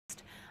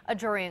A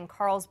jury in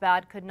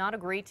Carlsbad could not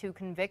agree to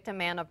convict a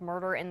man of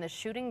murder in the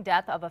shooting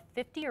death of a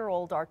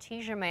 50-year-old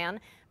Artesia man.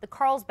 The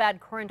Carlsbad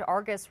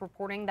Current-Argus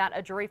reporting that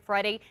a jury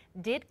Friday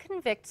did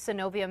convict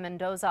Zenobia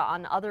Mendoza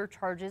on other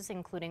charges,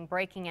 including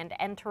breaking and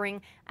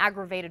entering,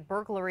 aggravated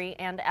burglary,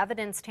 and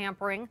evidence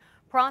tampering.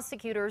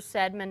 Prosecutors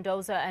said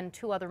Mendoza and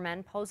two other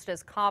men posed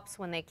as cops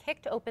when they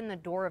kicked open the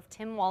door of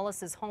Tim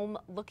Wallace's home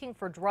looking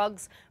for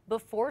drugs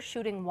before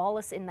shooting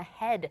Wallace in the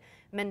head.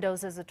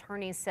 Mendoza's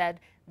attorneys said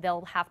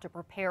they'll have to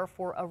prepare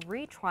for a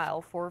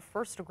retrial for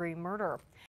first-degree murder.